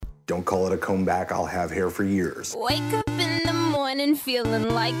Don't call it a comeback. I'll have hair for years. Wake up in the morning feeling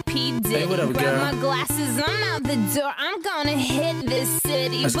like P. Diddy. Hey, what up, Grab girl? my glasses, I'm out the door. I'm gonna hit this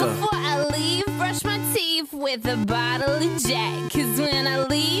city. Let's go. Before I leave, brush my teeth with a bottle of Jack. Cause when I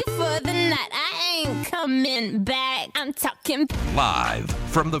leave for the night, I ain't coming back. I'm talking Live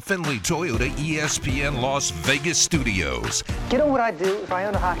from the Findlay Toyota ESPN Las Vegas studios, You know what I'd do if I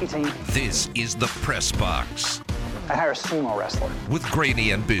owned a hockey team? this is the Press Box I'd hire a sumo wrestler. with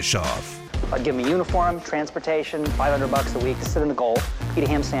Grady and Bischoff. I'd give him a uniform, transportation, $500 a week to sit in the goal, eat a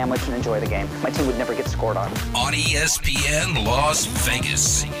ham sandwich, and enjoy the game. My team would never get scored on. On ESPN Las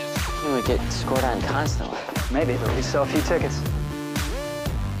Vegas. You would get scored on constantly. Maybe, but we sell a few tickets.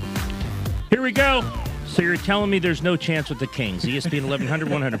 Here we go. So you're telling me there's no chance with the Kings. ESPN 1100,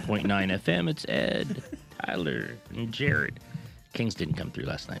 100.9 FM. It's Ed, Tyler, and Jared. Kings didn't come through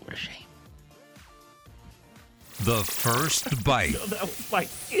last night. What a shame. The first bite. That was like,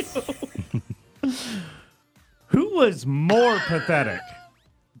 who was more pathetic?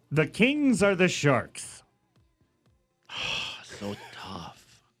 The Kings or the Sharks? So tough.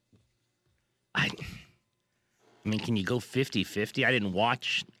 I mean, can you go 50-50? I didn't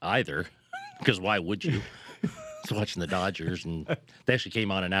watch either, because why would you? I was watching the Dodgers, and they actually came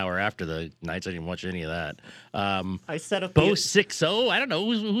on an hour after the Knights. I didn't watch any of that. I set up Both 6-0. I don't know.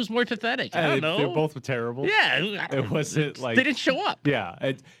 Who's more pathetic? I don't know. They both were terrible. Yeah. It wasn't like They didn't show up.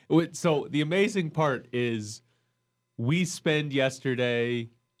 Yeah. So the amazing part is we spend yesterday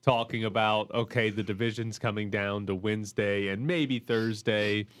talking about, okay, the division's coming down to Wednesday and maybe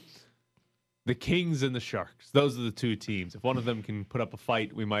Thursday. The Kings and the Sharks. Those are the two teams. If one of them can put up a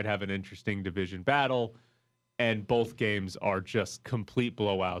fight, we might have an interesting division battle. And both games are just complete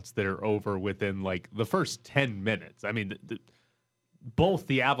blowouts that are over within like the first 10 minutes. I mean, both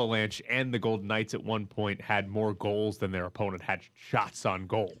the Avalanche and the Golden Knights at one point had more goals than their opponent had shots on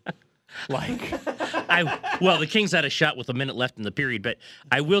goal. Well, the Kings had a shot with a minute left in the period, but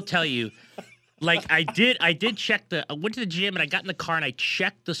I will tell you, like I did check I went to the gym and I got in the car and I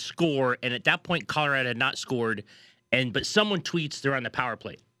checked the score, and at that point Colorado had not scored, but someone tweets they're on the power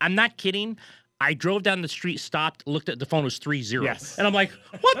play. I'm not kidding. I drove down the street, stopped, looked at the phone, it was 3-0. Yes. And I'm like,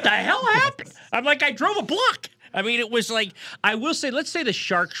 what the hell happened? I'm like, I drove a block. I mean, it was like, I will say, let's say the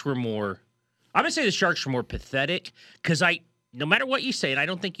Sharks were more, I'm going to say the Sharks were more pathetic, because no matter what you say, and I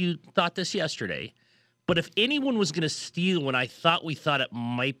don't think you thought this yesterday, but if anyone was going to steal when we thought it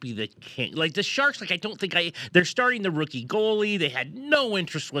might be the King, like the Sharks, like I don't think they're starting the rookie goalie. They had no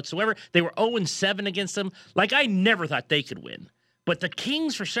interest whatsoever. They were 0-7 against them. Like I never thought they could win. But the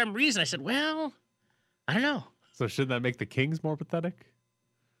Kings, for some reason, I said, well, I don't know. So shouldn't that make the Kings more pathetic?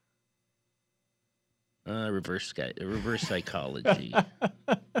 Reverse psychology.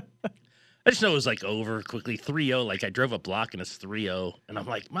 I just know it was like over quickly, 3-0. Like I drove a block and it's 3-0. And I'm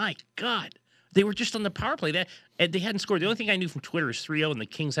like, my God. They were just on the power play. And they hadn't scored. The only thing I knew from Twitter is 3-0 and the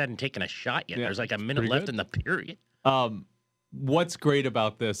Kings hadn't taken a shot yet. Yeah, There's like a minute left in the period. What's great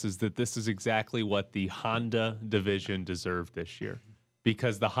about this is that this is exactly what the Honda division deserved this year,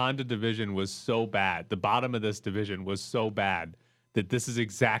 because the Honda division was so bad. The bottom of this division was so bad that this is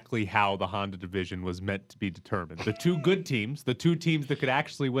exactly how the Honda division was meant to be determined. The two good teams, the two teams that could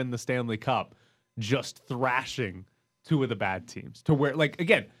actually win the Stanley Cup, just thrashing two of the bad teams to where, like,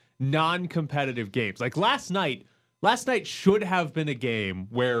 again, non-competitive games. Like last night should have been a game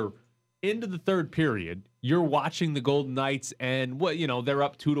where into the third period, you're watching the Golden Knights and they're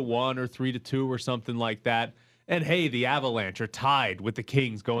up 2-1 or 3-2 or something like that. And hey, the Avalanche are tied with the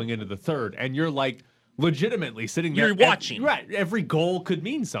Kings going into the third. And you're like legitimately sitting there. You're watching. Right. Every goal could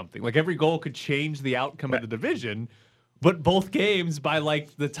mean something. Like every goal could change the outcome of the division. But both games, by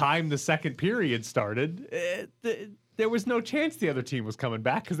like the time the second period started, there was no chance the other team was coming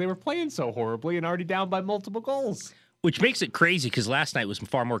back because they were playing so horribly and already down by multiple goals. Which makes it crazy because last night was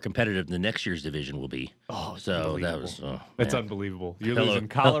far more competitive than next year's division will be. Oh, so that was it's man. unbelievable. You're losing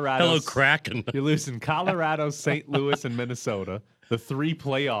Colorado. Hello, Kraken. You're losing Colorado, St. Louis, and Minnesota, the three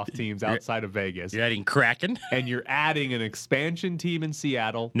playoff teams outside of Vegas. You're adding Kraken, and you're adding an expansion team in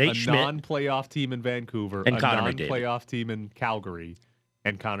Seattle, Nate a Schmidt, non-playoff team in Vancouver, and a Connor McDavid. non-playoff team in Calgary,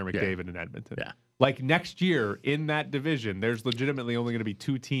 and Connor McDavid in Edmonton. Yeah. Like next year in that division, there's legitimately only going to be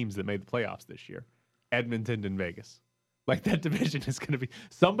two teams that made the playoffs this year: Edmonton and Vegas. Like that division is going to be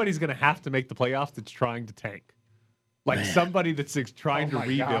somebody's going to have to make the playoffs that's trying to tank. Like somebody that's trying to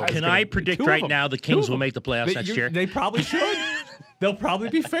rebuild. Can I predict right now the Kings will make the playoffs next year? They probably should. They'll probably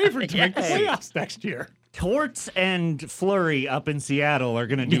be favored to make the playoffs next year. Torts and Fleury up in Seattle are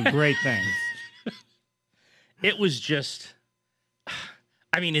going to do great things. It was just,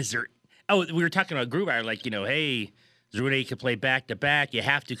 I mean, is there? Oh, we were talking about Grubauer, like hey, Zerune can play back-to-back. You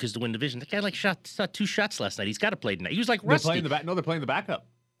have to because to win the division. The guy saw 2 shots last night. He's got to play tonight. He was like rusty. They're playing the backup.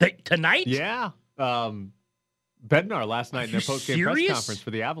 Tonight? Yeah. Bednar last night in their post-game press serious? conference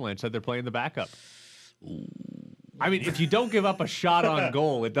for the Avalanche said they're playing the backup. I mean, if you don't give up a shot on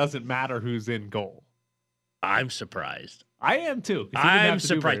goal, it doesn't matter who's in goal. I'm surprised. I am too. I'm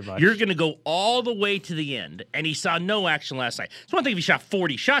surprised. You're going to go all the way to the end, and he saw no action last night. It's one thing if he shot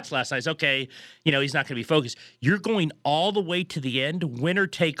 40 shots last night. It's okay. He's not going to be focused. You're going all the way to the end, winner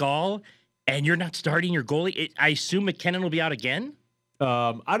take all, and you're not starting your goalie. I assume McKinnon will be out again?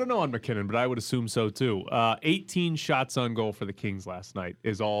 I don't know on McKinnon, but I would assume so too. 18 shots on goal for the Kings last night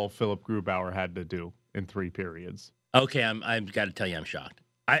is all Philip Grubauer had to do in 3 periods. Okay, I've got to tell you, I'm shocked.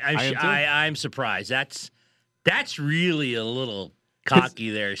 I'm surprised. That's really a little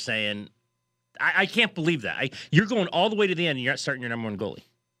cocky there, saying I can't believe that. You're going all the way to the end, and you're not starting your number 1 goalie.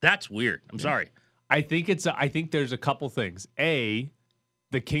 That's weird. I'm sorry. I think there's a couple things. A,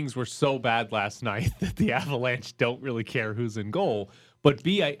 the Kings were so bad last night that the Avalanche don't really care who's in goal. But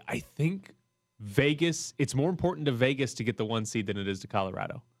B, I think Vegas, it's more important to Vegas to get the 1 seed than it is to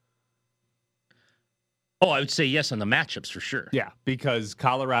Colorado. Oh, I would say yes on the matchups for sure. Yeah, because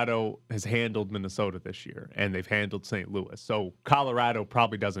Colorado has handled Minnesota this year, and they've handled St. Louis. So Colorado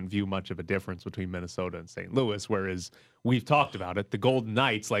probably doesn't view much of a difference between Minnesota and St. Louis, whereas we've talked about it. The Golden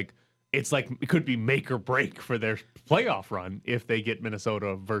Knights, it could be make or break for their playoff run if they get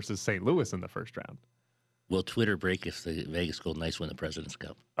Minnesota versus St. Louis in the first round. Will Twitter break if the Vegas Golden Knights win the President's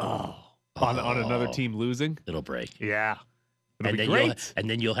Cup? On another team losing? It'll break. Yeah. And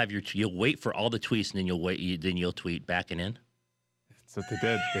then you'll have you'll wait for all the tweets, and then you'll tweet backing in. That's what they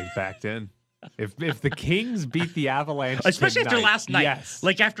did. They backed in. If the Kings beat the Avalanche, especially tonight, after last night, yes.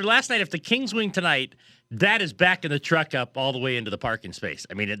 After last night, if the Kings win tonight, that is backing the truck up all the way into the parking space.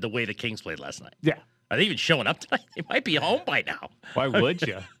 I mean, the way the Kings played last night. Yeah. Are they even showing up tonight? They might be home by now. Why would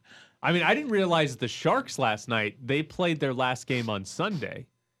you? I mean, I didn't realize the Sharks last night, they played their last game on Sunday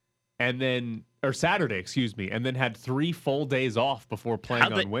or Saturday, excuse me, and then had 3 full days off before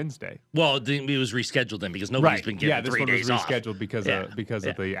playing on Wednesday. Well, it was rescheduled then because nobody's been getting 3 days off. Yeah, this one was rescheduled because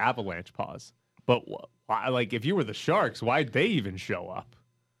of the Avalanche pause. But if you were the Sharks, why'd they even show up?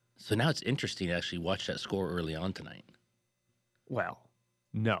 So now it's interesting to actually watch that score early on tonight. Well,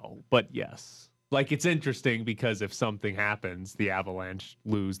 no, but yes. It's interesting because if something happens, the Avalanche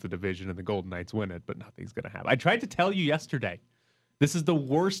lose the division and the Golden Knights win it, but nothing's going to happen. I tried to tell you yesterday, this is the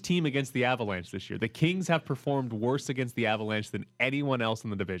worst team against the Avalanche this year. The Kings have performed worse against the Avalanche than anyone else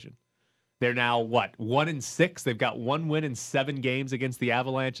in the division. They're now, 1-6? They've got 1 win in 7 games against the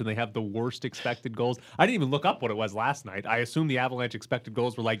Avalanche, and they have the worst expected goals. I didn't even look up what it was last night. I assume the Avalanche expected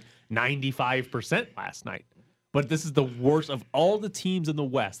goals were 95% last night. But this is the worst of all the teams in the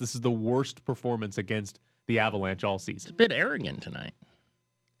West. This is the worst performance against the Avalanche all season. It's a bit arrogant tonight.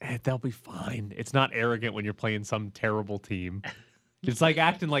 They'll be fine. It's not arrogant when you're playing some terrible team. It's like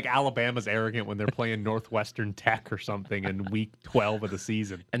acting like Alabama's arrogant when they're playing Northwestern Tech or something in week 12 of the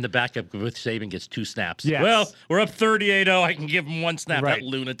season. And the backup with Saban gets 2 snaps. Yes. Well, we're up 30-8-0. I can give him 1 snap, Right. that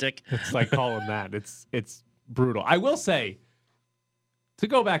lunatic. It's like calling that. It's brutal. I will say, to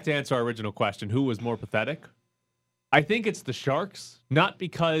go back to answer our original question, who was more pathetic? I think it's the Sharks, not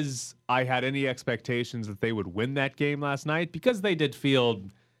because I had any expectations that they would win that game last night, because they did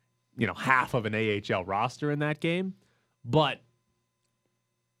field, half of an AHL roster in that game. But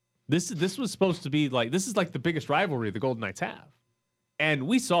this was supposed to be this is the biggest rivalry the Golden Knights have. And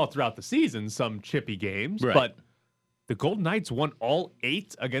we saw throughout the season some chippy games, Right. but the Golden Knights won all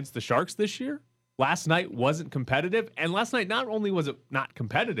 8 against the Sharks this year. Last night wasn't competitive. And last night, not only was it not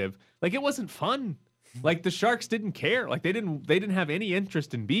competitive, it wasn't fun. The Sharks didn't care. They didn't have any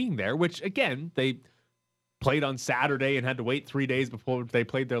interest in being there, which again, they played on Saturday and had to wait 3 days before they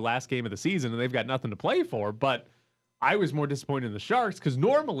played their last game of the season, and they've got nothing to play for. But I was more disappointed in the Sharks because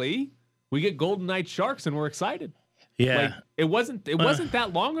normally we get Golden Knights Sharks and we're excited. Yeah. It wasn't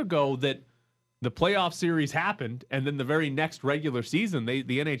that long ago that the playoff series happened, and then the very next regular season, the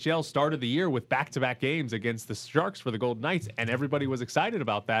NHL started the year with back-to-back games against the Sharks for the Golden Knights, and everybody was excited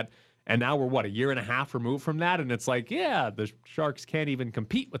about that. And now we're, a year and a half removed from that, and it's the Sharks can't even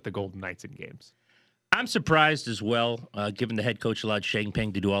compete with the Golden Knights in games. I'm surprised as well, given the head coach allowed Shang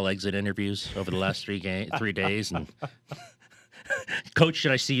Peng to do all exit interviews over the last 3 days. And Coach,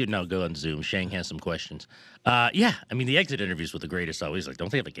 should I see you? No, go on Zoom. Shang has some questions. The exit interviews were the greatest always. Don't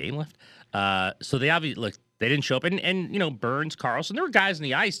they have a game left? So they obviously, they didn't show up. And Burns, Carlson, there were guys on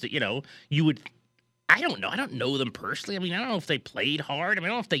the ice that, you would... I don't know. I don't know them personally. I don't know if they played hard. I don't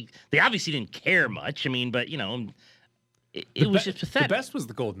know if they obviously didn't care much. But, it was just pathetic. The best was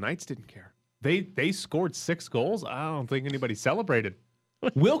the Golden Knights didn't care. They scored 6 goals. I don't think anybody celebrated.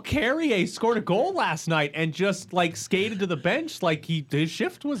 Will Carrier scored a goal last night and just like skated to the bench like his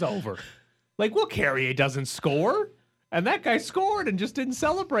shift was over. Like, Will Carrier doesn't score, and that guy scored and just didn't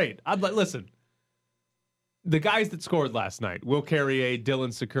celebrate. I'm like, listen, the guys that scored last night: Will Carrier,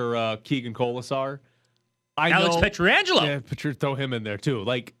 Dylan Sakura, Keegan Colasar. Alex Pietrangelo. Yeah, throw him in there too.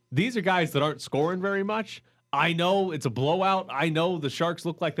 Like, these are guys that aren't scoring very much. I know it's a blowout. I know the Sharks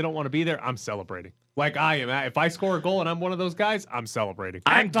look like they don't want to be there. I'm celebrating. Like I am. If I score a goal and I'm one of those guys, I'm celebrating.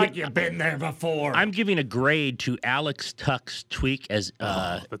 Act like you've been there before. I'm giving a grade to Alex Tuck's tweak as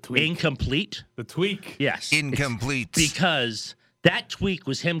the tweak. incomplete. The tweak. Yes. Incomplete. Because that tweak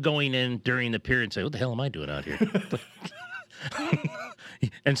was him going in during the period and saying, what the hell am I doing out here?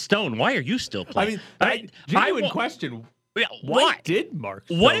 And Stone, why are you still playing? Genuine question. Yeah, Why did Mark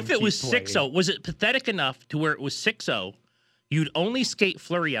Stone What if it was keep playing? 6-0? Was it pathetic enough to where it was 6-0? You'd only skate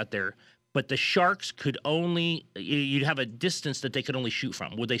Fleury out there, but the Sharks could only, you'd have a distance that they could only shoot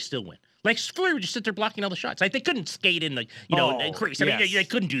from. Would they still win? Like, Fleury would just sit there blocking all the shots. Like, they couldn't skate in the, crease. I mean, they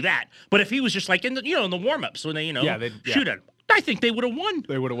couldn't do that. But if he was just like in the, in the warm-ups when they, shoot at him, I think they would have won.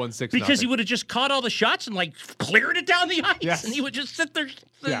 They would have won 6-0. Because he would have just caught all the shots and like cleared it down the ice, Yes. and he would just sit there.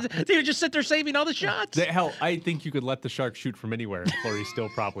 Yeah. He would just sit there saving all the shots. Hell, I think you could let the Sharks shoot from anywhere, and Fleury still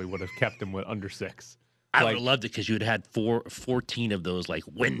probably would have kept him with under 6. I would have loved it because you'd had 14 of those like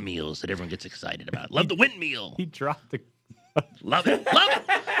windmills that everyone gets excited about. Love the windmill. He dropped the. Love it. Love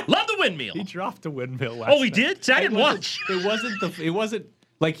it. Love the windmill. He dropped a windmill last Oh, he night. did? See, I didn't watch. It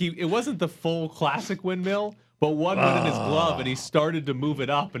wasn't the full classic windmill, but one went in his glove and he started to move it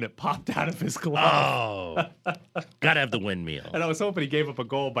up and it popped out of his glove. Oh, gotta have the windmill. And I was hoping he gave up a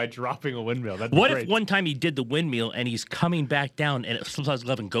goal by dropping a windmill. That'd be What great. if one time he did the windmill and he's coming back down and it sometimes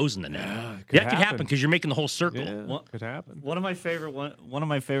 11 goes in the net? could That could happen. happen because you're making the whole circle. Yeah, could happen. One of my favorite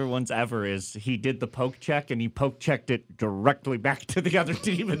ones ever is he did the poke check and he poke checked it directly back to the other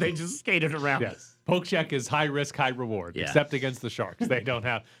team and they just skated around. Yes. Poke check is high risk, high reward, Yeah. except against the Sharks. They don't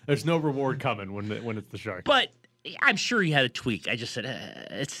have. There's no reward coming when it's the Sharks. But I'm sure he had a tweak. I just said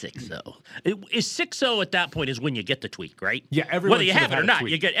it's 6-0. Is 6-0 at that point is when you get the tweak, right? Yeah, everyone whether you should have have it or had a not,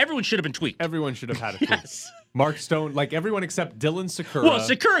 tweak. everyone should have been tweaked. Everyone should have had a tweak. Yes. Mark Stone, like everyone except Dylan Sakura. Well,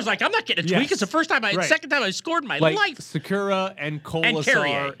 Sakura's like, I'm not getting a tweak. Yes. It's the first time, Right. second time I scored in my like life. Sakura and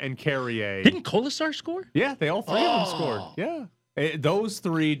Colasar and Carrier. Didn't Colasar score? Yeah, they all 3 of them scored. Yeah. Those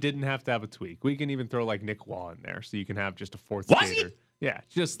 3 didn't have to have a tweak. We can even throw like Nick Waugh in there so you can have just a 4th Was skater. he? Yeah,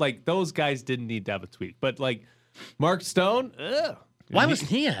 just like those guys didn't need to have a tweak. But like Mark Stone, Why wasn't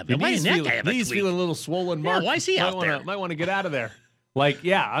he having? Why didn't that guy have a He's tweak? feeling a little swollen. Yeah, Mark, why is he out there? Might want to get out of there. Like,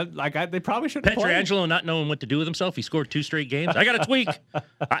 yeah, they probably should have played. Pietrangelo not knowing what to do with himself. He scored 2 straight games. I got a tweak.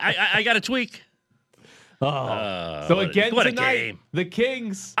 I got a tweak. So again what a tonight, game. the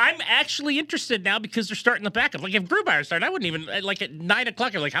Kings. I'm actually interested now because they're starting the backup. Like if Grubauer started, I wouldn't even like at 9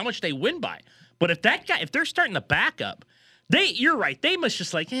 o'clock. I'm like, how much they win by? But if they're starting the backup, you're right. They must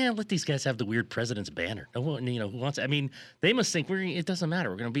just like, let these guys have the weird president's banner. No one, who wants? I mean, they must think it doesn't matter.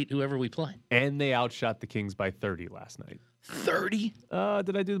 We're going to beat whoever we play. And they outshot the Kings by 30 last night. 30.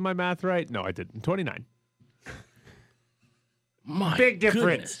 Did I do my math right? No, I didn't. 29. My Big difference.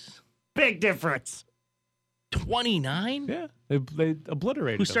 goodness. Big difference. 29. Yeah, they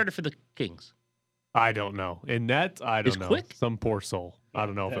obliterated. Who them. started for the Kings? I don't know. In net, I don't Is know. Quick? Some poor soul. I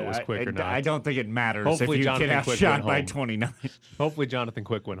don't know if it was Quick or not. I don't think it matters Hopefully if you Jonathan get Quick outshot went by home. 29. Hopefully Jonathan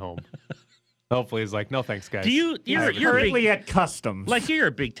Quick went home. Hopefully he's like, no thanks, guys. You're Currently big, at customs. like you're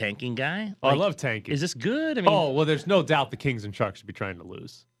a big tanking guy. Oh, I Like, love tanking. Is this good? I mean, Oh, well, there's no doubt the Kings and Sharks should be trying to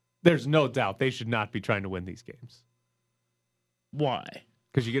lose. There's no doubt they should not be trying to win these games why?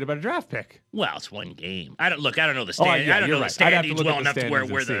 because you get a better draft pick. Well, it's one game. I don't know the Oh, yeah, standings. I don't you're know right. the I'd have to standings look well at the enough to where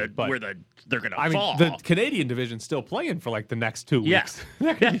standings and see, but- they're going to I mean, fall. the Canadian division's still playing for like the next 2 Yeah. weeks.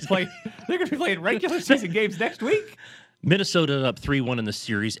 They're going to be playing regular season games next week. Minnesota up 3-1 in the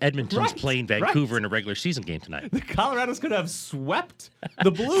series. Edmonton's Right, playing Vancouver in a regular season game tonight. The Colorado's going to have swept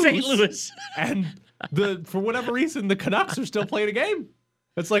the Blues. St. Louis. And for whatever reason, the Canucks are still playing a game.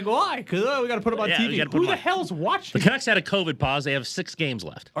 It's like, why? Because we got to put them on Yeah, we TV. gotta put Who them the on. hell's watching? The Canucks had a COVID pause. They have 6 games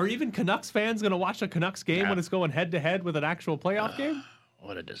left. Are even Canucks fans going to watch a Canucks game when it's going head to head with an actual playoff game?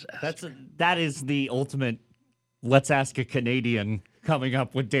 What a disaster. That is the ultimate. Let's ask a Canadian coming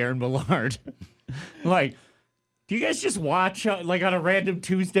up with Darren Millard. Like, do you guys just watch like on a random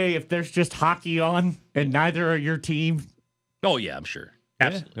Tuesday if there's just hockey on and neither are your team? Oh, yeah, I'm sure.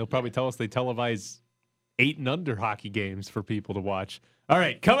 Absolutely. They'll probably tell us they televise 8 and under hockey games for people to watch. All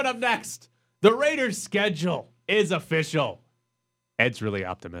right, coming up next, the Raiders' schedule is official. Ed's really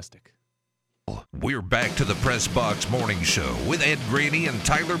optimistic. We're back to the Press Box Morning Show with Ed Graney and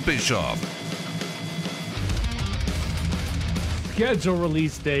Tyler Bischoff. Schedule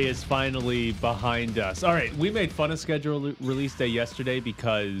release day is finally behind us. All right, we made fun of schedule release day yesterday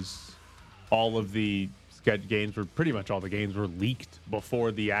because all of the games were pretty much all the games were leaked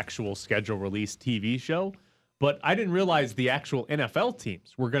before the actual schedule release TV show. But I didn't realize the actual NFL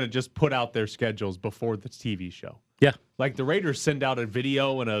teams were going to just put out their schedules before the TV show. Yeah. Like the Raiders send out a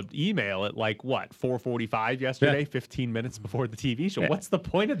video and an email at 4:45 yesterday, 15 minutes before the TV show. Yeah. What's the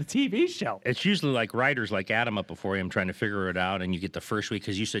point of the TV show? It's usually like writers like Adam up before him trying to figure it out, and you get the first week,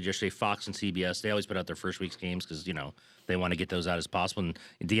 because you said yesterday Fox and CBS, they always put out their first week's games because, they want to get those out as possible, and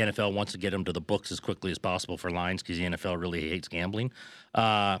the NFL wants to get them to the books as quickly as possible for lines because the NFL really hates gambling.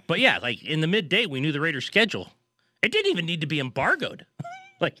 But yeah, like in the midday, we knew the Raiders' schedule. It didn't even need to be embargoed.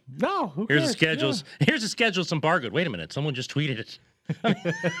 No, who here's cares? the schedules. Yeah. Here's the schedule. It's embargoed. Wait a minute. Someone just tweeted it.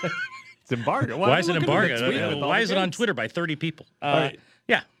 It's embargoed. Why is it embargoed? Embargoed? Why is it on Twitter by 30 people? Right.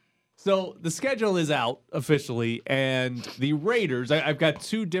 Yeah. So the schedule is out officially, and the Raiders, I've got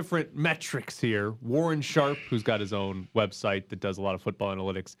two different metrics here. Warren Sharp, who's got his own website that does a lot of football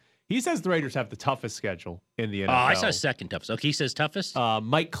analytics, he says the Raiders have the toughest schedule in the NFL. Oh, I saw second toughest. Okay, he says toughest?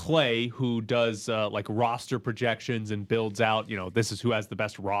 Mike Clay, who does roster projections and builds out, this is who has the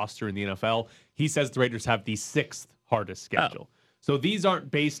best roster in the NFL. He says the Raiders have the sixth hardest schedule. So these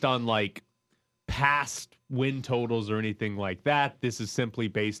aren't based on past win totals or anything like that. This is simply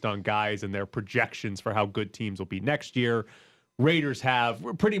based on guys and their projections for how good teams will be next year. Raiders have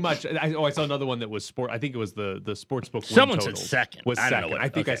pretty much. I saw another one that was sport. I think it was the sportsbook. Someone win said totals second. Was I don't second. know what, I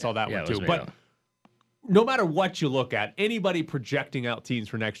think I okay. saw that Yeah, one it was too. way But down. no matter what you look at, anybody projecting out teams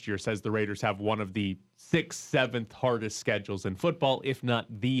for next year says the Raiders have one of the 6th, 7th hardest schedules in football, if not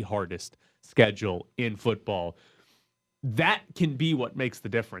the hardest schedule in football. That can be what makes the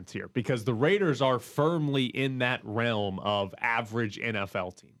difference here, because the Raiders are firmly in that realm of average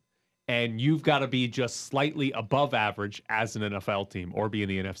NFL team. And you've got to be just slightly above average as an NFL team or be in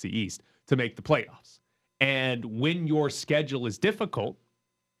the NFC East to make the playoffs. And when your schedule is difficult,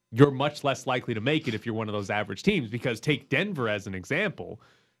 you're much less likely to make it if you're one of those average teams, because take Denver as an example.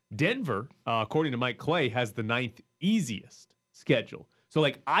 Denver, according to Mike Clay, has the 9th easiest schedule. So,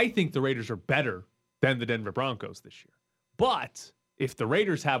 I think the Raiders are better than the Denver Broncos this year. But if the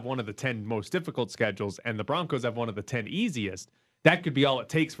Raiders have one of the 10 most difficult schedules and the Broncos have one of the 10 easiest, that could be all it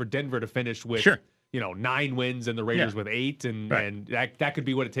takes for Denver to finish with, 9 wins and the Raiders with 8. And that could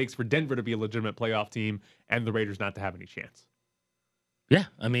be what it takes for Denver to be a legitimate playoff team and the Raiders not to have any chance. Yeah,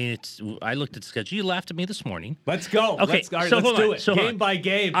 I mean, I looked at the schedule. You laughed at me this morning. Let's go. Okay, let's so do it. So game by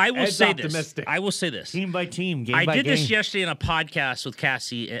game. I will Ed's say optimistic. this. I will say this. Team by team, game I by did game. this yesterday in a podcast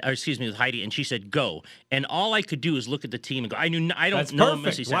with with Heidi, and she said go. And all I could do is look at the team and go. I don't That's know.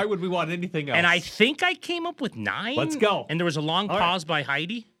 perfect. Why would we want anything else? And I think I came up with 9. Let's go. And there was a long pause by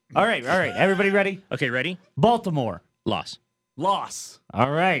Heidi. All right. Everybody ready? Okay, ready? Baltimore. Loss.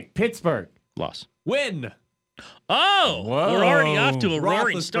 All right. Pittsburgh. Loss. Win. Oh, Whoa. we're already off to a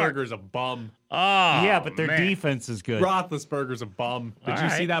roaring start. Roethlisberger's a bum. Oh, Yeah, but their man. defense is good. Roethlisberger's a bum. Did All you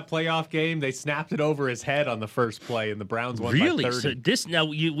see right. that playoff game? They snapped it over his head on the first play, and the Browns won Really? by 30. So this now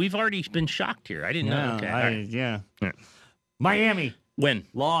we've already been shocked here. I didn't know. Okay, all right. Yeah. Yeah. Miami. Win.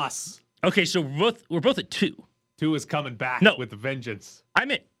 Loss. Okay, so we're both at 2. 2 is coming back No. with a vengeance.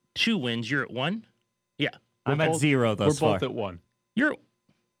 I'm at 2 wins. You're at 1. Yeah, I'm We're at both- 0 thus We're far. both at 1. you're.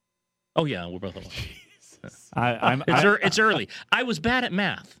 Oh yeah, we're both at 1. I'm It's early. I was bad at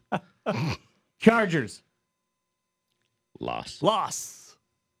math. Chargers. Loss.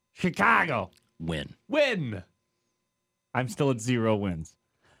 Chicago. Win. Win. I'm still at 0 wins.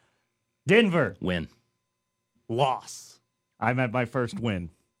 Denver. Win. Loss. I'm at my first win.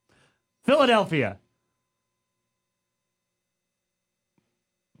 Philadelphia.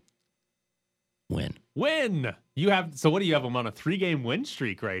 Win. Win. So what do you have them on a 3-game win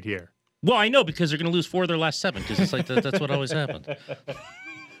streak right here? Well, I know because they're going to lose 4 of their last 7 because it's like that's what always happens.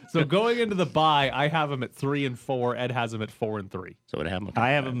 So going into the bye, I have them at 3-4. Ed has them at 4-3. So what happened?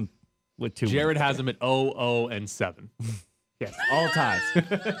 I have them with 2 Jared wins. has them at 0-0-7. Yes, all ties.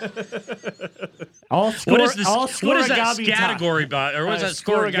 all score, What is this? all What is that scoregami tie. category about? Or what does that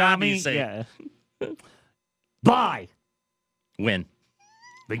scoregami say? Yeah. Bye. Win.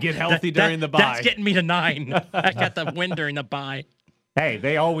 They get healthy during the bye. That's getting me to 9. I got the win during the bye. Hey,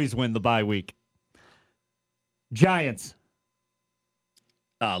 they always win the bye week.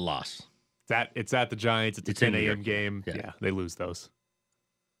 Loss. It's at the Giants. It's a It's in 10 New a.m. York. game. Yeah. Yeah, they lose those.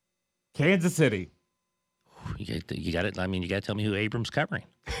 Kansas City. You got it. I mean, you got to tell me who Abrams covering.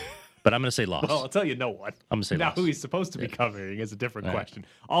 but I'm going to say loss. Well, I'll tell you no one. I'm going to say Now loss. who he's supposed to be covering is a different All right. question.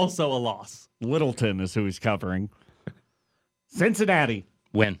 Also a loss. Littleton is who he's covering. Cincinnati.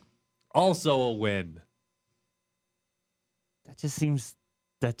 Win. Also a win. That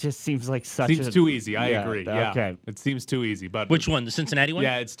just seems like such Seems a... too easy. I Yeah, agree. Yeah. okay. It seems too easy. But Which one? The Cincinnati one?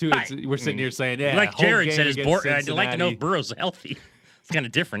 Yeah, it's too. It's, we're sitting here saying, yeah. like home Jared game said, against I'd like to know if Cincinnati. Burrow's healthy. It's kind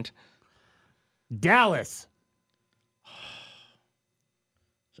of different. Dallas.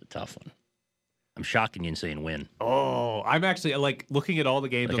 It's a tough one. I'm shocking you and saying win. Oh, I'm actually like looking at all the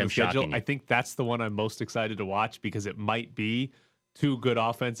games Like on I'm the schedule. shocking you. I think that's the one I'm most excited to watch because it might be two good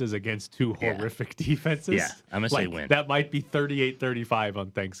offenses against two Yeah. horrific defenses. Yeah, I'm gonna say Like, win. That might be 38-35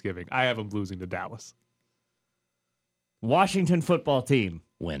 on Thanksgiving. I have them losing to Dallas. Washington football team.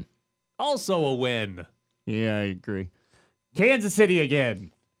 Win. Also a win. Yeah, I agree. Kansas City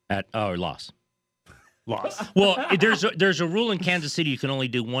again. Loss. Loss. Well, there's a rule in Kansas City you can only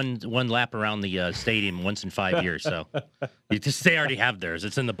do one lap around the stadium once in 5 years. So they already have theirs.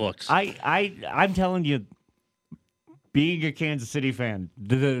 It's in the books. I'm telling you, being a Kansas City fan,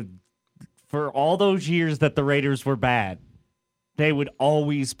 for all those years that the Raiders were bad, they would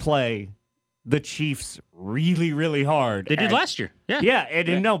always play the Chiefs really, really hard. They did And- last year. Yeah.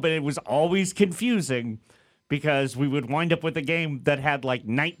 Yeah, no, but it was always confusing because we would wind up with a game that had like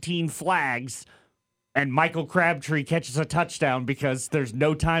 19 flags and Michael Crabtree catches a touchdown because there's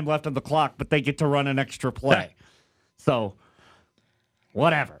no time left on the clock, but they get to run an extra play. So,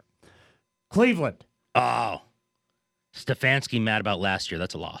 whatever. Cleveland. Oh. Stefanski mad about last year.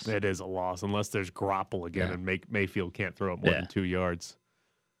 That's a loss. It is a loss unless there's Grapple again Yeah. and Mayfield can't throw it more than 2 yards.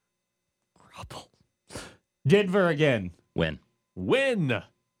 Denver again. Win. Win.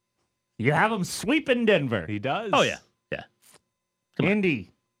 You have them sweeping Denver. He does. Oh, yeah. Yeah. Come on.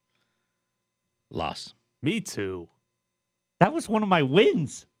 Indy. Loss. Me too. That was one of my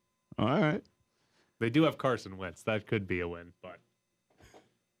wins. All right. They do have Carson Wentz. That could be a win, but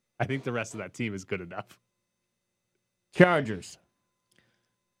I think the rest of that team is good enough. Chargers.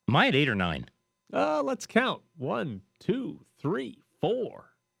 Am I at 8 or 9? Let's count. 1, 2, 3, 4,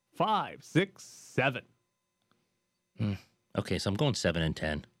 5, 6, 7. Okay, so I'm going 7 and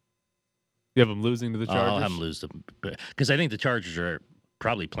 10. You have them losing to the Chargers? I'll have them lose them because I think the Chargers are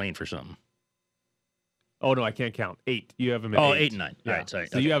probably playing for something. Oh, no, I can't count. 8. You have them at 8. 8 and 9. Yeah. All right, sorry.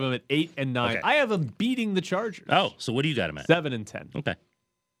 So you have them at 8 and 9. Okay. I have them beating the Chargers. Oh, so what do you got them at? 7 and 10. Okay.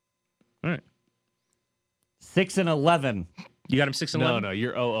 All right. 6 and 11. You got them 6 and 11? No,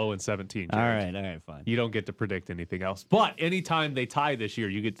 you're 0 and 17. All Jared. right, fine. You don't get to predict anything else. But anytime they tie this year,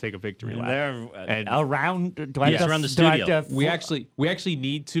 you get to take a victory lap. They're And- around. Do I have Yes, to, around the do I have studio. to- We actually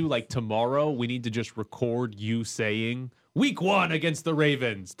need to, like tomorrow, we need to just record you saying week 1 against the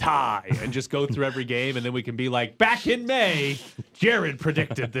Ravens, tie, and just go through every game, and then we can be like, back in May, Jared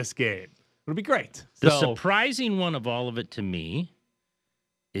predicted this game. It'll be great. The So, surprising one of all of it to me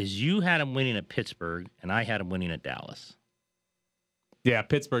is you had them winning at Pittsburgh, and I had them winning at Dallas. yeah,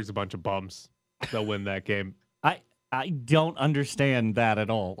 Pittsburgh's a bunch of bums. They'll win that game. I don't understand that at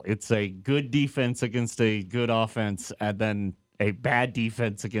all. It's a good defense against a good offense, and then a bad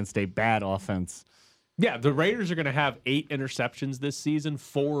defense against a bad offense. Yeah, the Raiders are going to have 8 interceptions this season.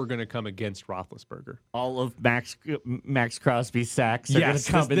 4 are going to come against Roethlisberger. All of Max Crosby's sacks are going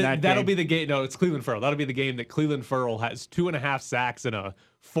to come in that that'll game. be the game. No, it's Cleveland Farrell. That'll be the game that Cleveland Farrell has 2.5 sacks and a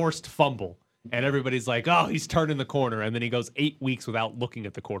forced fumble. And everybody's like, oh, he's turning the corner. And then he goes 8 weeks without looking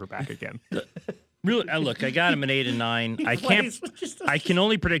at the quarterback again. Really, look, I got him at 8 and 9. I can't. I can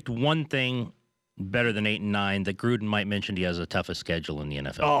only predict one thing better than 8 and 9. That Gruden might mention he has the toughest schedule in the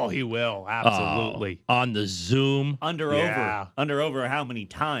NFL. Oh, he will. Absolutely. On the Zoom. Under over how many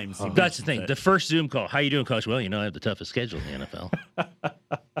times? he That's the mentions thing. it. The first Zoom call. How you doing, Coach? Well, I have the toughest schedule in the NFL.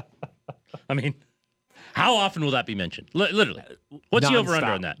 I mean, how often will that be mentioned? Literally. What's the over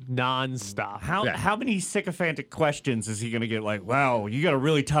under on that? Nonstop. How many sycophantic questions is he going to get? Like, wow, you got a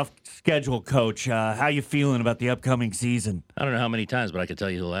really tough schedule, Coach. How you feeling about the upcoming season? I don't know how many times, but I can tell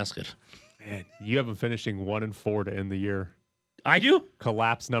you he'll ask it. Man, you have him finishing 1-4 to end the year. I do?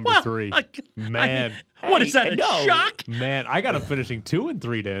 Collapse number Well, 3. I- Man. What is that, a shock? Man, I got him finishing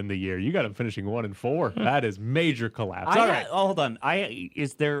 2-3 to end the year. You got him finishing 1-4. That is major collapse. All right. Hold on.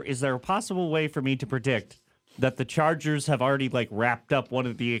 Is there a possible way for me to predict that the Chargers have already like wrapped up one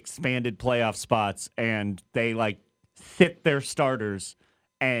of the expanded playoff spots and they like sit their starters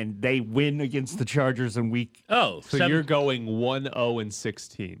and they win against the Chargers in week? Oh, So you're going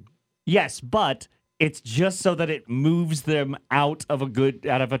 1-0-16. Yes, but it's just so that it moves them out of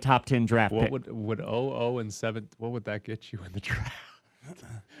a top 10 draft What pick. would 0-7? What would that get you in the draft?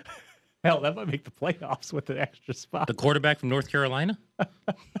 Hell, that might make the playoffs with an extra spot. the quarterback from North Carolina?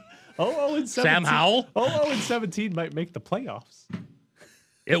 and 17. Sam Howell? 0-17 might make the playoffs.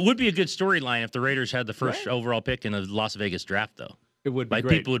 It would be a good storyline if the Raiders had the first overall pick in the Las Vegas draft, though. It would be Like,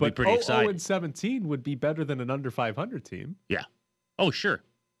 great. people would be But pretty excited. 0-17 would be better than an under 500 team. Yeah. Oh, sure.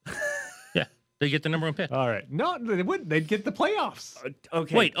 Yeah. They get the number one pick. All right. No, they wouldn't. They'd get the playoffs.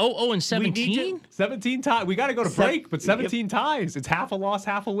 Okay. Wait, 0 and We need 17? to- 17 ties. We got to go to break, but 17 ties. It's half a loss,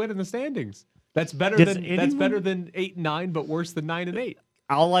 half a win in the standings. That's better than 8 and 9, but worse than 9 and 8.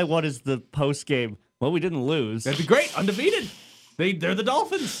 All I want is the post game. Well, we didn't lose. That'd be great. Undefeated. They're the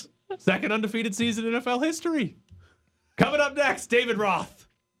Dolphins. Second undefeated season in NFL history. Coming up next, David Roth.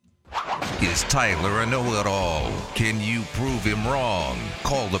 Is Tyler a know-it-all? Can you prove him wrong?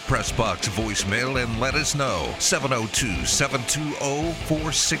 Call the Press Box voicemail and let us know.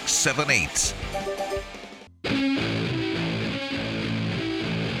 702-720-4678.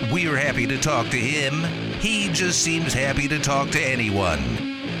 We're happy to talk to him. He just seems happy to talk to anyone.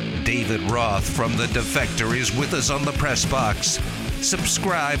 David Roth from The Defector is with us on the Press Box.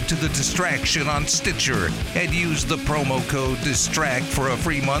 Subscribe to The Distraction on Stitcher and use the promo code DISTRACT for a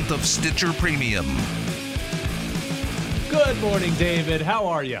free month of Stitcher Premium. Good morning, David. How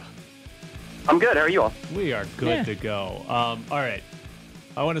are you? I'm good. How are you all? We are good to go. All right.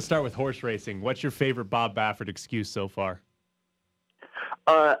 I want to start with horse racing. What's your favorite Bob Baffert excuse so far?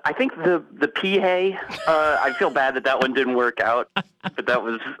 I think the pea hay. I feel bad that one didn't work out, but that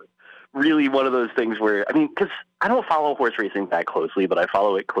was really one of those things where, I mean, because I don't follow horse racing that closely, but I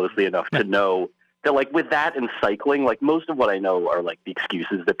follow it closely enough to know that, like, with that and cycling, like, most of what I know are, like, the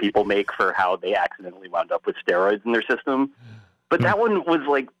excuses that people make for how they accidentally wound up with steroids in their system. But that one was,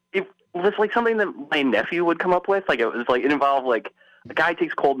 like, it was, like, something that my nephew would come up with. Like, it was, like, it involved, like, a guy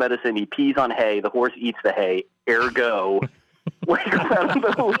takes cold medicine, he pees on hay, the horse eats the hay, ergo... like, I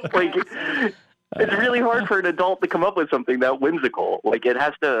don't know, like, it's really hard for an adult to come up with something that whimsical. Like, it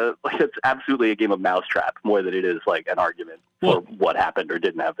has to, like, it's absolutely a game of mousetrap more than it is, like, an argument for what happened or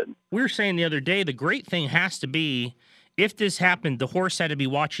didn't happen. We were saying the other day, the great thing has to be, if this happened, the horse had to be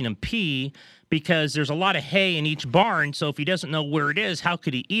watching him pee because there's a lot of hay in each barn. So if he doesn't know where it is, how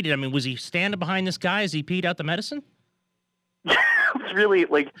could he eat it? I mean, was he standing behind this guy as he peed out the medicine? It's really,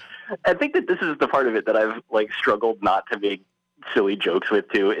 like, I think that this is the part of it that I've, like, struggled not to make silly jokes with,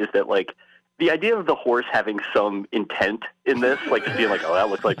 too, is that, like, the idea of the horse having some intent in this, like, just being like, oh, that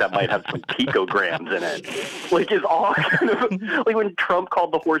looks like that might have some picograms in it, like, is all kind of, like, when Trump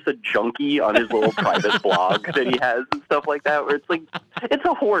called the horse a junkie on his little private blog that he has and stuff like that, where it's like, it's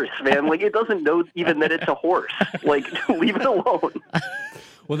a horse, man. Like, it doesn't know even that it's a horse. Like, leave it alone.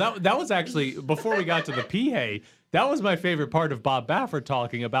 Well, that was actually, before we got to the pea hay, that was my favorite part of Bob Baffert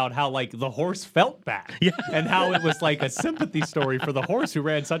talking about how, like, the horse felt bad. Yeah. And how it was like a sympathy story for the horse who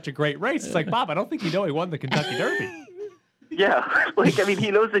ran such a great race. It's like, Bob, I don't think you know he won the Kentucky Derby. Yeah. Like, I mean,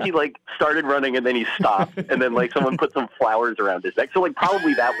 he knows that he, like, started running and then he stopped. And then, like, someone put some flowers around his neck. So, like,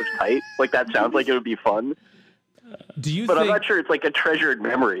 probably that was tight. Like, that sounds like it would be fun. But I'm not sure it's, like, a treasured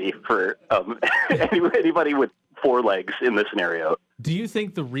memory for anybody with four legs in this scenario. Do you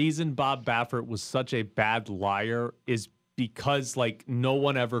think the reason Bob Baffert was such a bad liar is because, like, no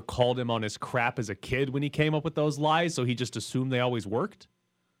one ever called him on his crap as a kid when he came up with those lies, so he just assumed they always worked?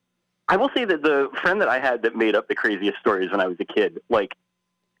 I will say that the friend that I had that made up the craziest stories when I was a kid, like,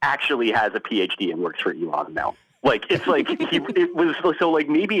 actually has a PhD and works for Elon now. Like, it's like, it was, so, like,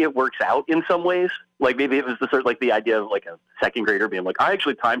 maybe it works out in some ways. Like, maybe it was the sort of, like, the idea of, like, a second grader being like, I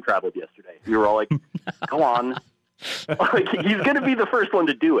actually time traveled yesterday. We were all like, go on. Like, he's going to be the first one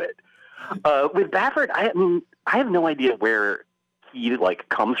to do it. With Baffert, I mean, I have no idea where he, like,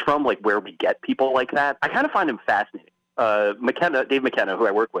 comes from, like, where we get people like that. I kind of find him fascinating. Dave McKenna, who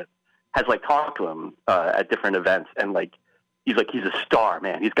I work with, has, like, talked to him at different events, and, like, he's a star,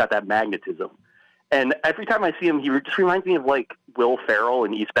 man. He's got that magnetism. And every time I see him, he just reminds me of, like, Will Ferrell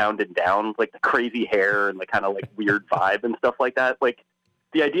in Eastbound and Down, like, the crazy hair and the kind of, like, weird vibe and stuff like that. Like,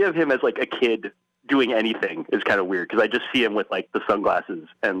 the idea of him as, like, a kid doing anything is kind of weird because I just see him with, like, the sunglasses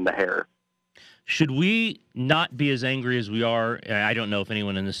and the hair. Should we not be as angry as we are? I don't know if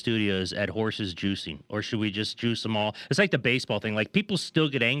anyone in the studio is at horses juicing, or should we just juice them all? It's like the baseball thing. Like, people still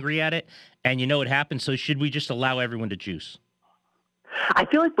get angry at it, and you know it happens, so should we just allow everyone to juice? I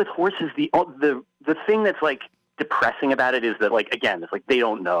feel like with horses, the thing that's, like, depressing about it is that, like, again, it's like they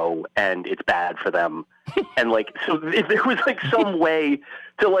don't know and it's bad for them. And, like, so if there was, like, some way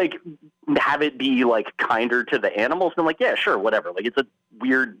to, like, have it be, like, kinder to the animals, then, like, yeah, sure, whatever. Like, it's a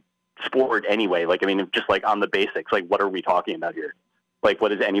weird sport anyway. Like, I mean, just, like, on the basics, like, what are we talking about here? Like,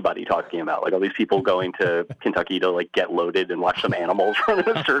 what is anybody talking about? Like, all these people going to Kentucky to, like, get loaded and watch some animals run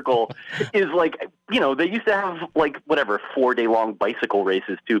in a circle is, like, you know, they used to have, like, whatever, 4-day-long bicycle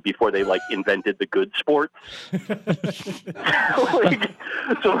races, too, before they, like, invented the good sports.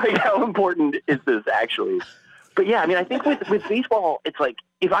 so, how important is this, actually? But, yeah, I mean, I think with baseball, it's, like,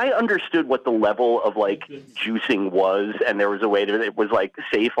 if I understood what the level of, like, juicing was and there was a way that it was, like,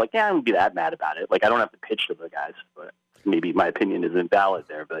 safe, like, yeah, I wouldn't be that mad about it. Like, I don't have to pitch to the guys, but maybe my opinion is invalid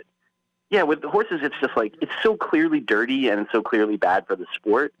there, but yeah, with the horses, it's just like, it's so clearly dirty and it's so clearly bad for the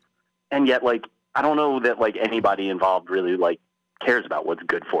sport. And yet, like, I don't know that, like, anybody involved really, like, cares about what's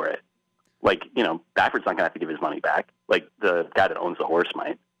good for it. Like, you know, Bafford's not going to have to give his money back. Like, the guy that owns the horse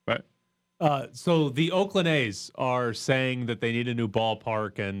might. Right. So the Oakland A's are saying that they need a new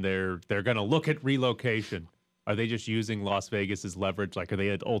ballpark and they're going to look at relocation. Are they just using Las Vegas as leverage? Like, are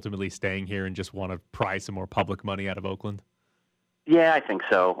they ultimately staying here and just want to pry some more public money out of Oakland? Yeah, I think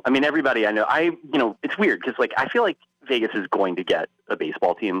so. I mean, everybody I know, it's weird because, like, I feel like Vegas is going to get a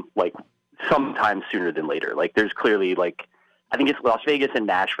baseball team, like, sometime sooner than later. Like, there's clearly, like, I think it's Las Vegas and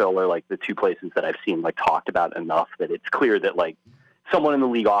Nashville are, like, the two places that I've seen, like, talked about enough that it's clear that, like, someone in the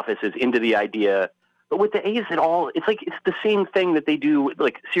league office is into the idea. But with the A's, it's like, it's the same thing that they do,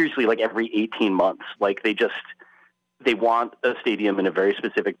 like, seriously, like, every 18 months. Like, they want a stadium in a very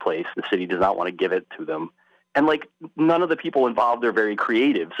specific place. The city does not want to give it to them. And, like, none of the people involved are very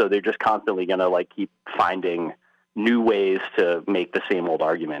creative. So they're just constantly going to, like, keep finding new ways to make the same old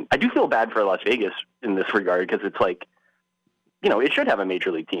argument. I do feel bad for Las Vegas in this regard because it's like, you know, it should have a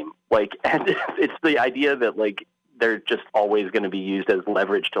major league team. Like, and it's the idea that, like, they're just always going to be used as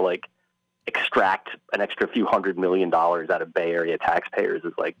leverage to, like, extract an extra few $100 million out of Bay Area taxpayers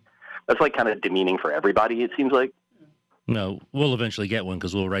is, like, that's, like, kind of demeaning for everybody, it seems like. No, we'll eventually get one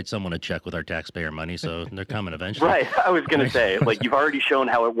because we'll write someone a check with our taxpayer money, so they're coming eventually. Right. I was going to say, like, you've already shown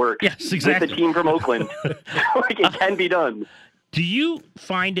how it works. Yes, exactly. With the team from Oakland. Like, it can be done. Do you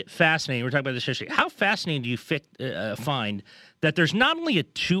find it fascinating? We're talking about this yesterday. How fascinating do you find that there's not only a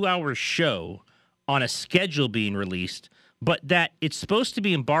 2-hour show on a schedule being released, but that it's supposed to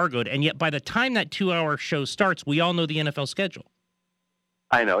be embargoed, and yet by the time that 2-hour show starts, we all know the NFL schedule?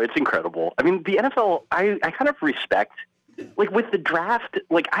 I know. It's incredible. I mean, the NFL, I kind of respect, like, with the draft,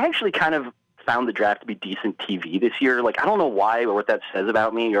 like, I actually kind of found the draft to be decent TV this year. Like, I don't know why or what that says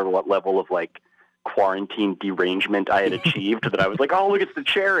about me or what level of, like, quarantine derangement I had achieved that I was like, oh, look, it's the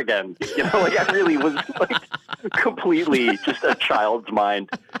chair again. You know, like, I really was, like, completely just a child's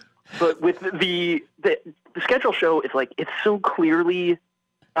mind. But with the schedule show, it's like, it's so clearly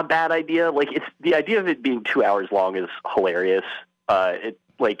a bad idea. Like, it's the idea of it being 2 hours long is hilarious. It,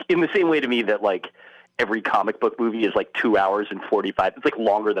 like, in the same way to me that, like, every comic book movie is like 2 hours and 45. It's like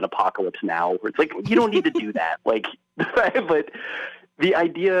longer than Apocalypse Now. Where it's like, you don't need to do that. Like, but the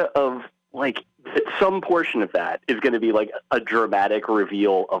idea of, like, some portion of that is going to be like a dramatic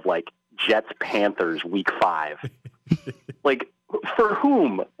reveal of, like, Jets Panthers week 5. Like, for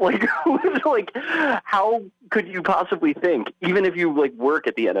whom? Like, like, how could you possibly think, even if you, like, work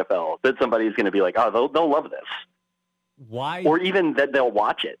at the NFL, that somebody's going to be like, oh, they'll love this? Why? Or even that they'll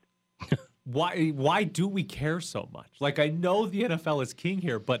watch it. Why do we care so much? Like, I know the NFL is king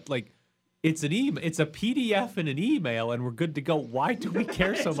here, but, like, it's it's a PDF and an email, and we're good to go. Why do we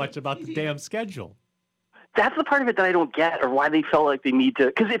care so much about the damn schedule? That's the part of it that I don't get, or why they felt like they need to.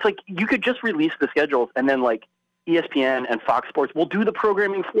 Because it's like, you could just release the schedules, and then, like, ESPN and Fox Sports will do the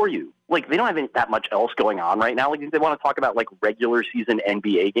programming for you. Like, they don't have that much else going on right now. Like, if they want to talk about, like, regular season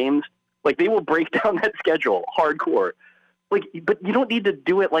NBA games, like, they will break down that schedule hardcore. Like, but you don't need to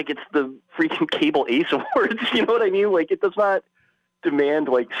do it like it's the freaking Cable Ace Awards. You know what I mean? Like, it does not demand,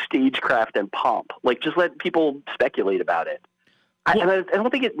 like, stagecraft and pomp. Like, just let people speculate about it. Well, I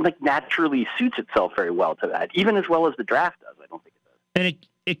don't think it, like, naturally suits itself very well to that, even as well as the draft does. I don't think it does. And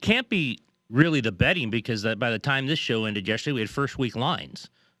it can't be really the betting because by the time this show ended yesterday, we had first week lines.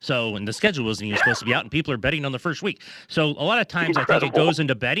 So, and the schedule wasn't even supposed to be out, and people are betting on the first week. So, a lot of times I think it goes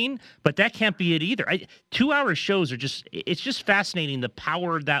into betting, but that can't be it either. 2-hour shows are it's just fascinating, the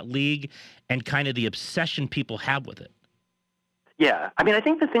power of that league and kind of the obsession people have with it. Yeah. I mean, I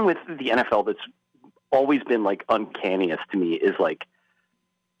think the thing with the NFL that's always been, like, uncanniest to me is, like,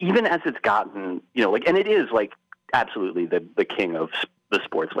 even as it's gotten, you know, like, and it is, like, absolutely the king of the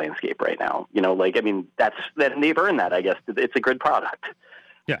sports landscape right now. You know, like, I mean, they've earned that, I guess. It's a good product.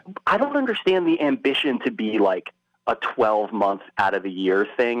 Yeah. I don't understand the ambition to be, like, a 12-month out of the year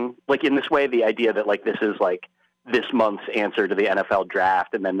thing. Like, in this way, the idea that, like, this is, like, this month's answer to the NFL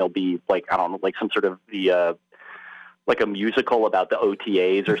draft, and then there'll be, like, I don't know, like, some sort of like a musical about the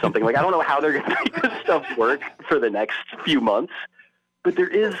OTAs or something. Like, I don't know how they're going to make this stuff work for the next few months. but there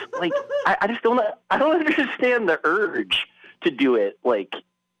is like I just don't understand the urge to do it like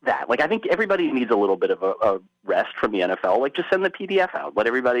that. Like I think everybody needs a little bit of a rest from the NFL. Like just send the PDF out. Let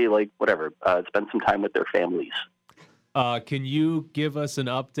everybody spend some time with their families. Can you give us an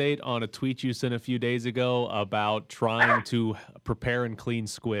update on a tweet you sent a few days ago about trying to prepare and clean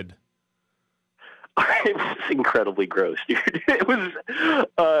squid? It was incredibly gross, dude. It was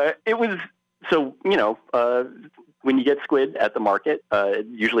so, when you get squid at the market, it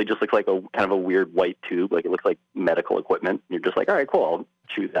usually just looks like a kind of a weird white tube. Like it looks like medical equipment. You're just like, all right, cool. I'll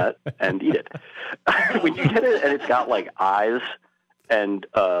chew that and eat it. When you get it and it's got like eyes and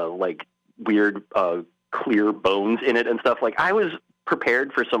like weird clear bones in it and stuff, like I was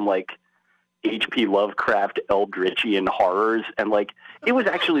prepared for some like H.P. Lovecraft Eldritchian horrors, and like it was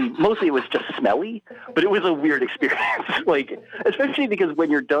actually mostly it was just smelly, but it was a weird experience. Like especially because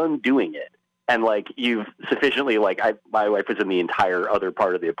when you're done doing it and like you've sufficiently my wife was in the entire other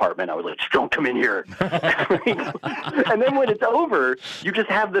part of the apartment. I was like, don't come in here. And then when it's over, you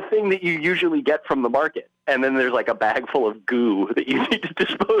just have the thing that you usually get from the market, and then there's like a bag full of goo that you need to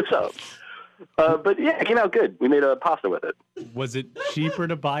dispose of. But yeah, it came out good. We made a pasta with it. Was it cheaper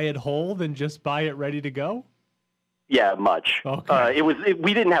to buy it whole than just buy it ready to go? Yeah, much. Okay.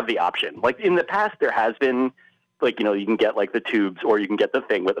 We didn't have the option. Like in the past, there has been like, you can get like the tubes or you can get the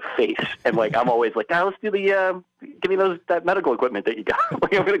thing with a face. And like, I'm always like, let's do give me that medical equipment that you got.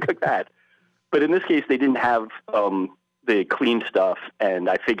 Like I'm going to cook that. But in this case, they didn't have the clean stuff. And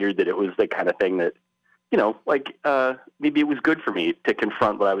I figured that it was the kind of thing that, maybe it was good for me to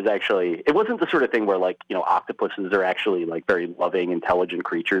confront what I was actually, it wasn't the sort of thing where like, octopuses are actually like very loving, intelligent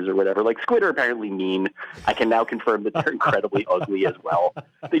creatures or whatever. Like squid are apparently mean. I can now confirm that they're incredibly ugly as well.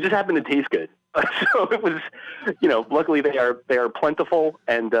 They just happen to taste good. So it was, luckily they are plentiful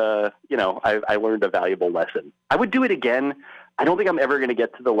and, I learned a valuable lesson. I would do it again. I don't think I'm ever going to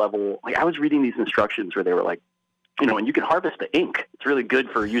get to the level, like I was reading these instructions where they were like, and you can harvest the ink. It's really good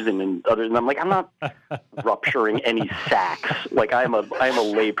for using in others. And I'm like, I'm not rupturing any sacks. Like I'm a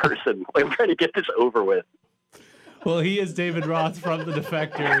lay person. Like, I'm trying to get this over with. Well, he is David Roth from The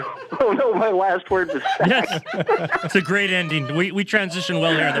Defector. Oh no, my last word was sack. Yes. It's a great ending. We transition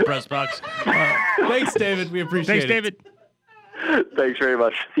well here in the press box. Thanks, David. We appreciate it. Thanks, David. Thanks very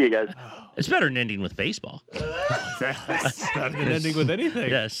much. See you guys. It's better than ending with baseball. That's better than ending with anything.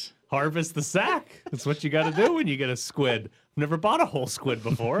 Yes. Harvest the sack. That's what you got to do when you get a squid. I've never bought a whole squid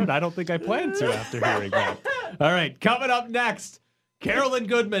before, and I don't think I plan to after hearing that. All right, coming up next, Carolyn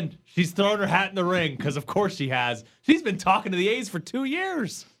Goodman. She's thrown her hat in the ring, because of course she has. She's been talking to the A's for 2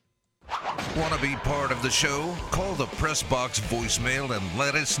 years. Want to be part of the show? Call the Press Box voicemail and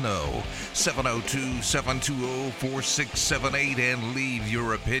let us know. 702-720-4678 and leave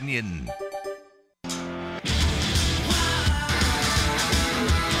your opinion.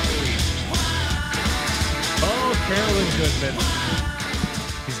 Carolyn Goodman.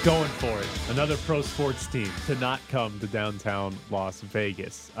 He's going for it. Another pro sports team to not come to downtown Las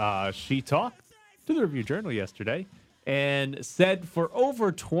Vegas. She talked to the Review Journal yesterday and said for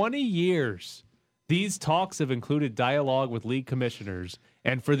over 20 years, these talks have included dialogue with league commissioners.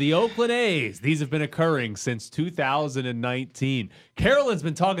 And for the Oakland A's, these have been occurring since 2019. Carolyn's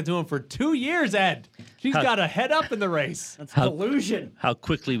been talking to him for 2 years, Ed. She's got a head up in the race. That's collusion. How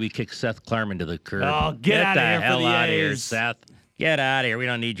quickly we kick Seth Klarman to the curb. Oh, get out of here hell for the out of here, A's. Seth. Get out of here. We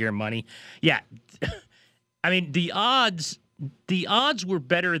don't need your money. Yeah. I mean, the odds were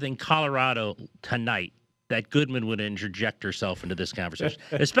better than Colorado tonight that Goodman would interject herself into this conversation,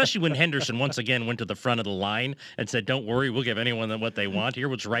 especially when Henderson once again went to the front of the line and said, don't worry, we'll give anyone what they want here.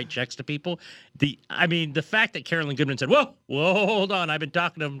 We'll just write checks to people. The fact that Carolyn Goodman said, whoa, hold on, I've been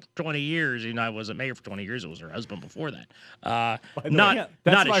talking to him 20 years. I wasn't mayor for 20 years. It was her husband before that. Not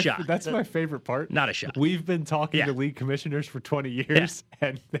a shock. That's my favorite part. Not a shock. We've been talking to league commissioners for 20 years,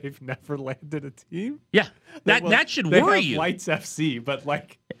 and they've never landed a team. Yeah, that should they worry have you. Lights FC, but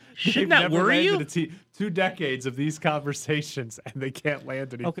shouldn't they've that never worry you? landed a team. 2 decades of these conversations, and they can't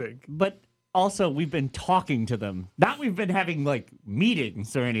land anything. Okay, but also we've been talking to them. Not we've been having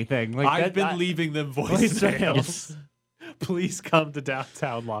meetings or anything. I've been leaving them voicemails. Please come to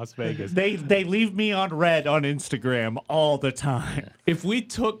downtown Las Vegas. They leave me on red on Instagram all the time. If we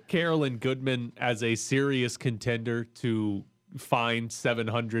took Carolyn Goodman as a serious contender to find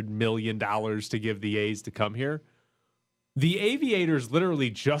 $700 million to give the A's to come here, the Aviators literally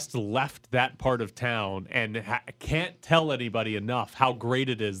just left that part of town and can't tell anybody enough how great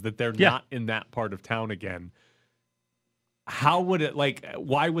it is that they're not in that part of town again. How would it,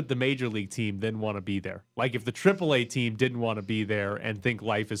 why would the major league team then want to be there? If the AAA team didn't want to be there and think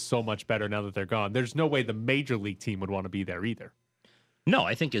life is so much better now that they're gone, there's no way the major league team would want to be there either. No,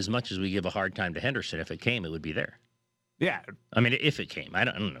 I think as much as we give a hard time to Henderson, if it came, it would be there. Yeah. I mean, if it came. I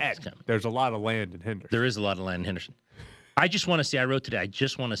don't know if it's coming. There's a lot of land in Henderson. There is a lot of land in Henderson. I just want to see, I wrote today, I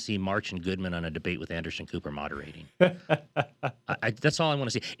just want to see March and Goodman on a debate with Anderson Cooper moderating. That's all I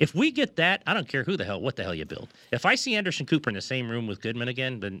want to see. If we get that, I don't care what the hell you build. If I see Anderson Cooper in the same room with Goodman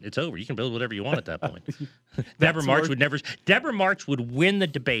again, then it's over. You can build whatever you want at that point. Deborah March would win the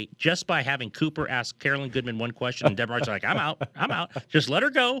debate just by having Cooper ask Carolyn Goodman one question, and Deborah March is like, I'm out. Just let her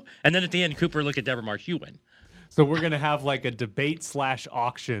go. And then at the end, Cooper look at Deborah March, you win. So we're going to have like a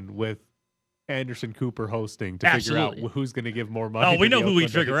debate/auction with Anderson Cooper hosting to figure out who's going to give more money. Oh, we know who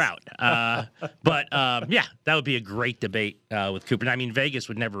we'd figure out. But yeah, that would be a great debate with Cooper. I mean, Vegas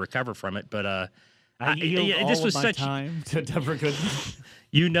would never recover from it, but this was such time to Deborah Goodman.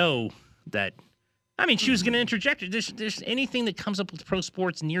 You know that. I mean, she was going to interject. There's anything that comes up with pro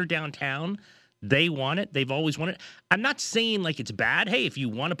sports near downtown, they want it. They've always wanted it. I'm not saying like it's bad. Hey, if you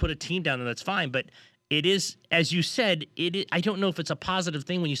want to put a team down there, that's fine. But it is, as you said, I don't know if it's a positive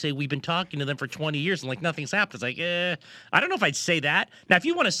thing when you say we've been talking to them for 20 years and like nothing's happened. It's like, I don't know if I'd say that. Now, if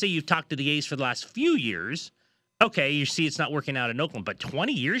you want to say you've talked to the A's for the last few years, okay, you see it's not working out in Oakland. But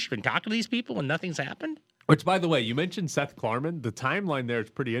 20 years you've been talking to these people and nothing's happened? Which, by the way, you mentioned Seth Klarman. The timeline there is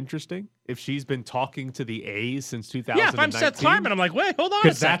pretty interesting. If she's been talking to the A's since 2019. Yeah, if I'm Seth Klarman, I'm like, wait, hold on a second.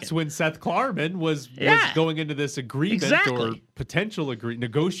 Because that's when Seth Klarman was going into this agreement or potential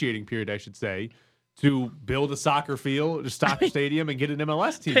negotiating period, I should say, to build a soccer field, a soccer stadium, and get an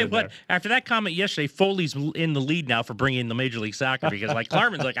MLS team in there. After that comment yesterday, Foley's in the lead now for bringing the Major League Soccer because, like,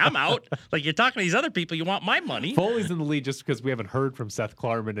 Klarman's like, I'm out. Like, you're talking to these other people, you want my money. Foley's in the lead just because we haven't heard from Seth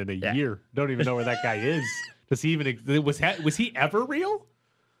Klarman in a year. Don't even know where that guy is. Does he even was he ever real?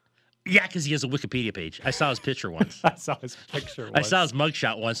 Yeah, because he has a Wikipedia page. I saw his picture once. I saw his picture once. I saw his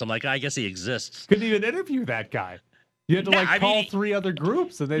mugshot once. I'm like, I guess he exists. Couldn't even interview that guy. You had to call 3 other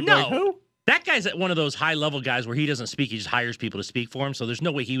groups, and they'd be like, who? That guy's one of those high-level guys where he doesn't speak. He just hires people to speak for him. So there's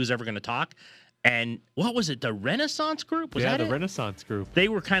no way he was ever going to talk. And what was it? The Renaissance Group? Was that the it? Renaissance Group. They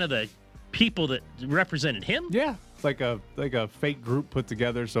were kind of the people that represented him? Yeah. It's like a fake group put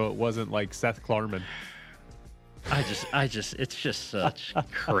together so it wasn't like Seth Klarman. It's just such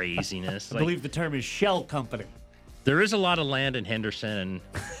craziness. I believe the term is shell company. There is a lot of land in Henderson, and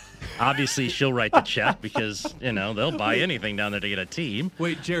obviously she'll write the check because, they'll buy anything down there to get a team.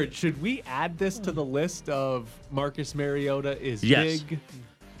 Wait, Jared, should we add this to the list of Marcus Mariota is big?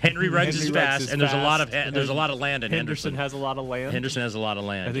 Henry Ruggs is fast, and there's a lot of land in Henderson. Henderson has a lot of land. Henderson has a lot of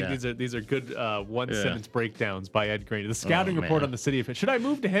land. I think these are good one-sentence breakdowns by Ed Graney. The scouting report on the city of should I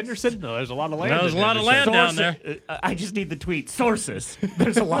move to Henderson? No, there's a lot of land. No, there's a lot of land down there. I just need the tweet. Sources.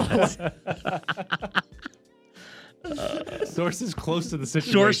 There's a lot. Sources close to the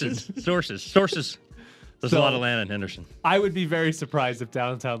situation. Sources. There's a lot of land in Henderson. I would be very surprised if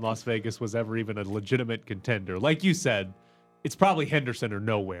downtown Las Vegas was ever even a legitimate contender. Like you said, it's probably Henderson or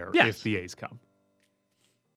nowhere if the A's come.